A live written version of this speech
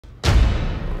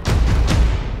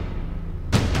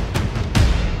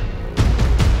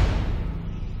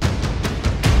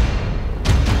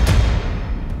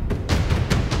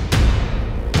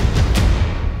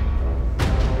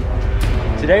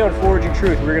Today on Foraging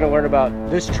Truth, we're going to learn about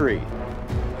this tree,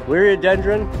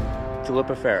 Tulip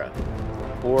Poplar,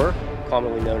 or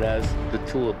commonly known as the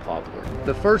Tulip Poplar.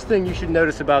 The first thing you should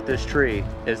notice about this tree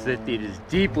is that it is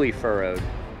deeply furrowed.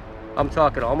 I'm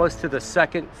talking almost to the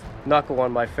second knuckle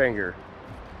on my finger.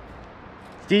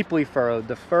 Deeply furrowed.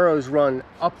 The furrows run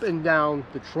up and down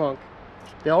the trunk.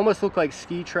 They almost look like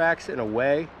ski tracks in a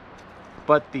way,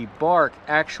 but the bark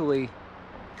actually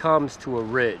comes to a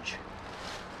ridge.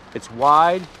 It's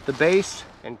wide, the base,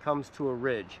 and comes to a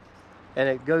ridge. And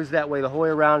it goes that way the whole way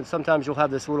around. Sometimes you'll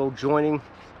have this little joining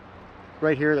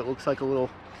right here that looks like a little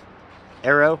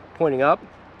arrow pointing up.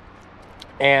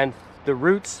 And the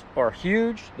roots are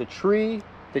huge. The tree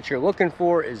that you're looking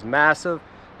for is massive.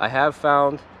 I have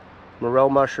found morel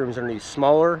mushrooms under these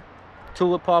smaller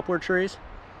tulip poplar trees.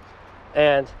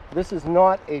 And this is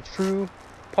not a true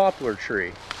poplar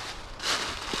tree.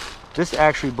 This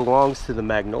actually belongs to the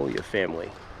magnolia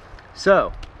family.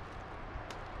 So,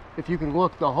 if you can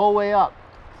look the whole way up,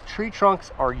 tree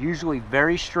trunks are usually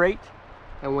very straight,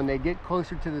 and when they get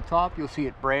closer to the top, you'll see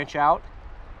it branch out,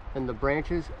 and the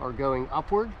branches are going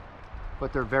upward,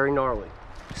 but they're very gnarly.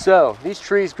 So, these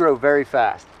trees grow very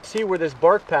fast. See where this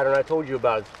bark pattern I told you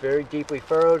about, it's very deeply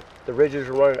furrowed, the ridges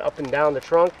are running up and down the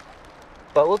trunk,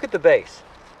 but look at the base.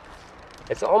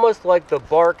 It's almost like the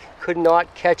bark could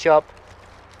not catch up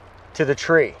to the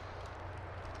tree.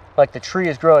 Like the tree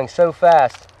is growing so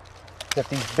fast that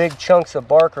these big chunks of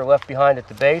bark are left behind at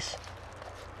the base.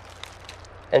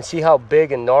 And see how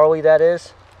big and gnarly that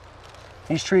is?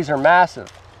 These trees are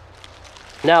massive.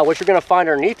 Now, what you're going to find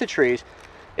underneath the trees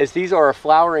is these are a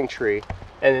flowering tree.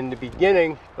 And in the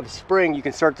beginning of spring, you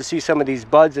can start to see some of these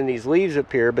buds and these leaves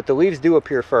appear, but the leaves do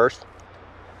appear first.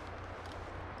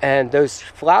 And those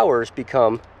flowers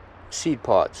become seed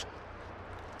pods.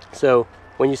 So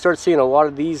when you start seeing a lot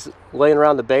of these laying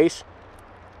around the base,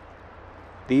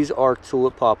 these are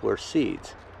tulip poplar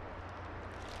seeds.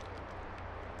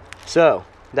 So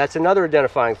that's another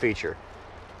identifying feature.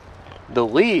 The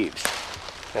leaves.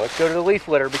 Now let's go to the leaf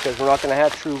litter because we're not going to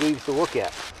have true leaves to look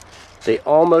at. They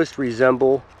almost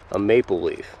resemble a maple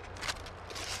leaf,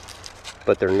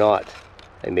 but they're not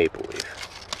a maple leaf.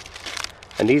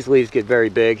 And these leaves get very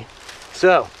big.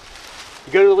 So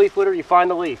you go to the leaf litter, you find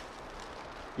the leaf.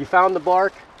 You found the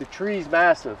bark, the tree's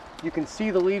massive. You can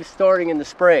see the leaves starting in the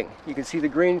spring. You can see the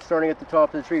green starting at the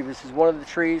top of the tree. This is one of the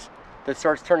trees that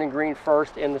starts turning green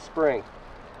first in the spring.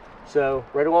 So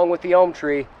right along with the elm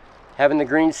tree, having the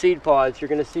green seed pods, you're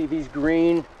gonna see these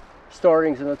green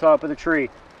startings in the top of the tree.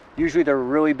 Usually they're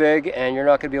really big and you're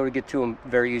not gonna be able to get to them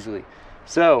very easily.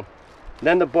 So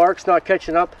then the bark's not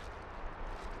catching up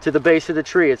to the base of the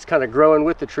tree. It's kind of growing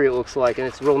with the tree, it looks like, and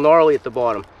it's real gnarly at the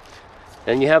bottom.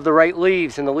 And you have the right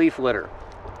leaves in the leaf litter.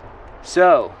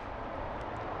 So,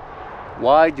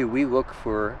 why do we look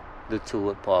for the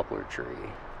tulip poplar tree?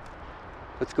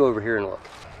 Let's go over here and look.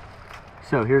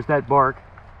 So here's that bark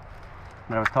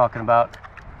that I was talking about.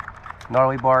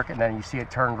 Gnarly bark, and then you see it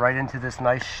turned right into this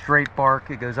nice straight bark.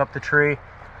 It goes up the tree,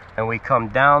 and we come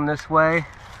down this way.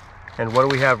 And what do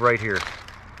we have right here?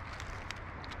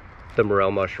 The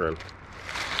morel mushroom.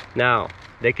 Now,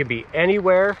 they could be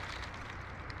anywhere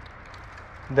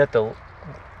that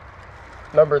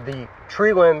remember the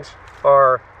tree limbs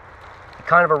are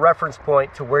kind of a reference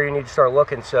point to where you need to start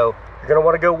looking. So you're going to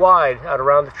want to go wide out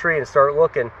around the tree and start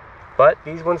looking, but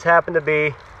these ones happen to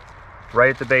be right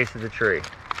at the base of the tree.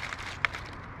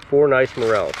 4 nice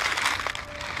morels.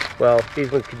 Well,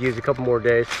 these ones could use a couple more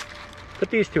days, but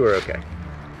these two are okay.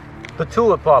 The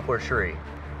tulip poplar tree,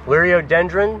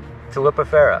 Tulip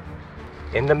Poplar,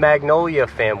 in the magnolia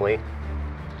family.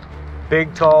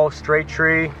 Big, tall, straight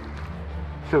tree.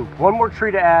 So one more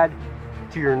tree to add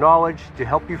to your knowledge to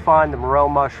help you find the morel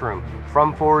mushroom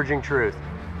from Foraging Truth.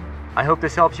 I hope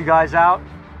this helps you guys out.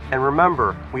 And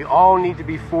remember, we all need to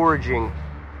be foraging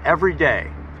every day.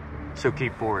 So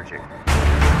keep foraging.